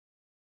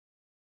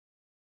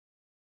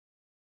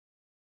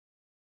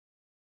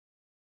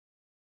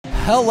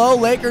Hello,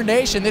 Laker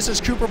Nation. This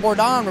is Cooper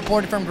Bourdon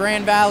reporting from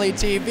Grand Valley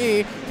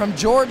TV from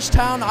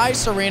Georgetown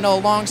Ice Arena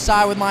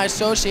alongside with my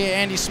associate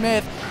Andy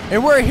Smith.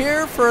 And we're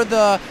here for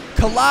the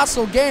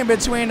colossal game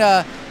between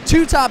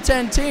two top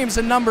 10 teams,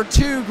 the number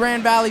 2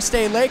 Grand Valley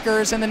State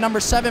Lakers and the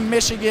number 7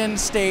 Michigan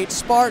State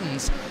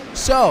Spartans.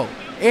 So,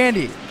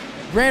 Andy,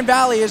 Grand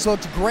Valley has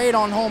looked great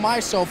on home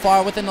ice so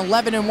far with an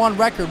 11-1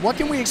 record. What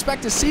can we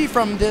expect to see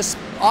from this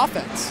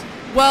offense?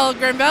 Well,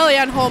 Grand Valley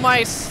on home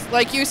ice,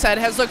 like you said,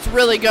 has looked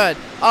really good.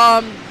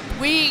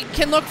 We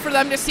can look for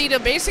them to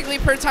basically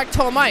protect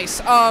home ice.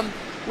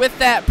 With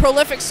that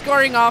prolific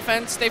scoring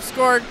offense, they've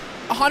scored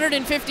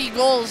 150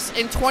 goals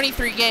in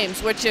 23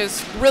 games, which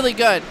is really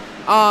good.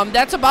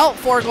 That's about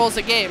 4 goals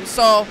a game.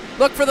 So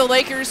look for the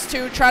Lakers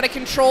to try to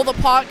control the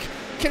puck,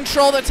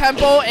 control the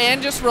tempo,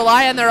 and just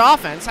rely on their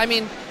offense. I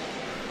mean,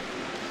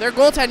 their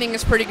goaltending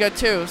is pretty good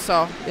too.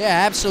 So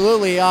yeah,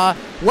 absolutely.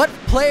 What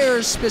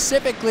players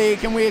specifically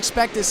can we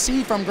expect to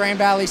see from Grand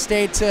Valley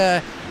State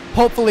to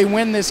hopefully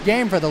win this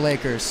game for the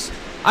Lakers?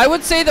 I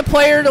would say the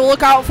player to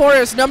look out for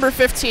is number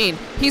 15.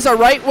 He's a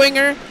right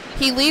winger.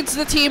 He leads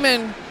the team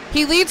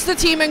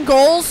in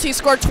goals. He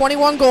scored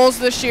 21 goals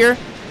this year,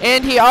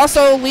 and he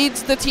also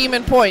leads the team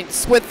in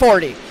points with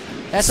 40.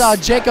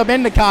 That's Jacob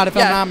Endicott, if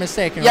I'm not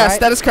mistaken, yes, right?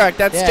 that is correct.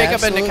 That's Jacob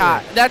absolutely.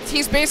 Endicott.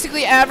 He's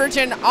basically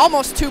averaging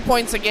almost 2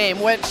 points a game,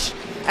 which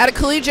at a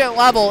collegiate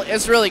level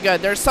is really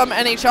good. There's some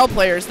NHL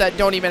players that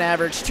don't even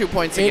average 2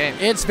 points a game.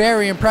 It's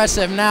very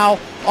impressive. Now,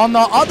 on the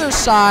other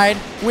side,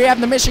 we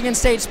have the Michigan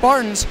State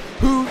Spartans,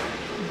 who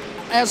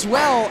as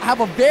well have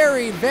a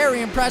very,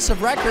 very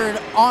impressive record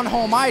on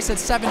home ice at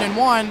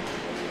 7-1,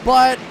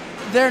 but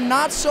they're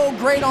not so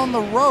great on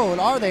the road,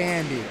 are they,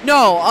 Andy?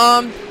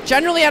 No.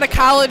 Generally at a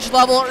college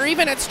level, or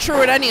even it's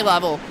true at any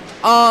level,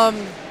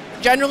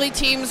 generally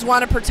teams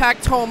want to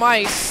protect home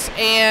ice,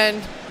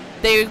 and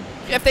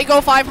if they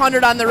go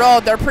 500 on the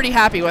road, they're pretty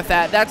happy with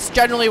that. That's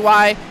generally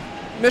why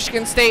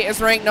Michigan State is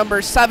ranked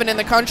number 7 in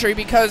the country,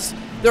 because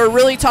they're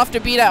really tough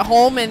to beat at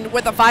home, and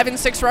with a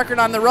 5-6 record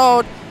on the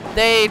road,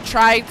 they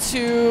try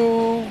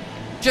to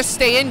just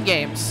stay in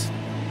games.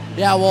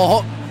 Yeah,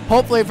 well,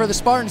 hopefully for the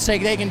Spartans'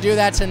 sake, they can do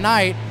that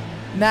tonight.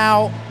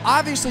 Now,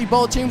 obviously,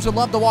 both teams would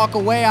love to walk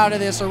away out of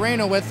this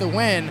arena with the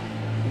win.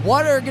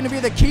 What are going to be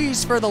the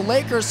keys for the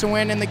Lakers to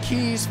win and the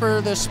keys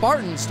for the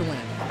Spartans to win?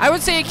 I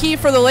would say a key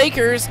for the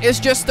Lakers is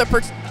just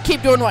to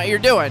keep doing what you're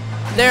doing.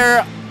 They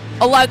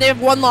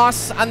have one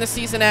loss on the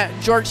season at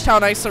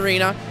Georgetown Ice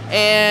Arena,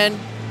 and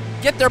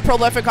get their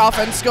prolific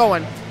offense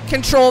going.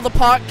 Control the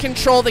puck,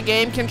 control the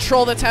game,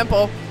 control the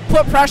tempo,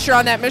 put pressure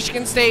on that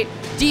Michigan State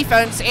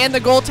defense and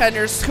the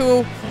goaltenders,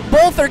 who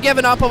both are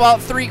giving up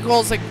about 3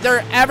 goals.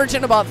 They're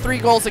averaging about 3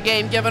 goals a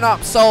game given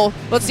up. So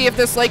let's see if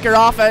this Laker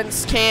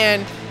offense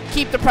can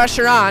keep the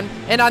pressure on.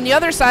 And on the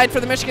other side for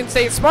the Michigan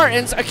State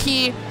Spartans, a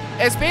key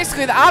is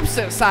basically the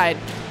opposite side.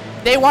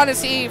 They want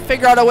to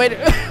figure out a way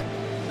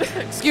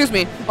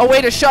to a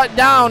way to shut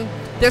down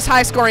this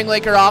high-scoring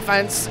Laker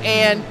offense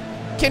and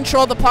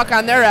control the puck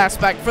on their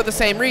aspect for the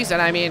same reason.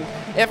 I mean,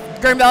 if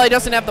Grand Valley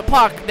doesn't have the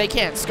puck, they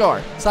can't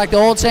score. It's like the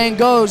old saying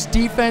goes,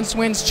 defense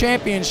wins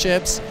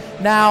championships.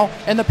 Now,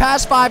 in the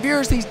past 5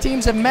 years, these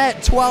teams have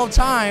met 12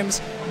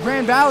 times.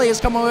 Grand Valley has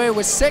come away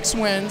with 6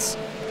 wins,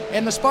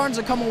 and the Spartans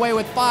have come away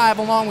with 5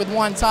 along with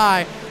 1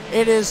 tie.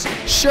 It is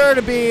sure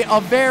to be a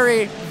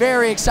very,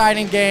 very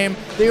exciting game.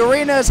 The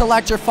arena is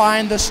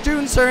electrifying. The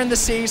students are in the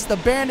seats. The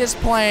band is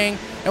playing.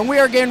 And we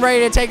are getting ready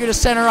to take you to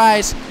center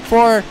ice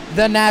for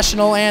the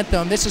national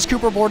anthem. This is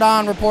Cooper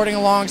Bourdon reporting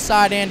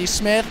alongside Andy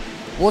Smith.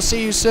 We'll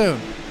see you soon.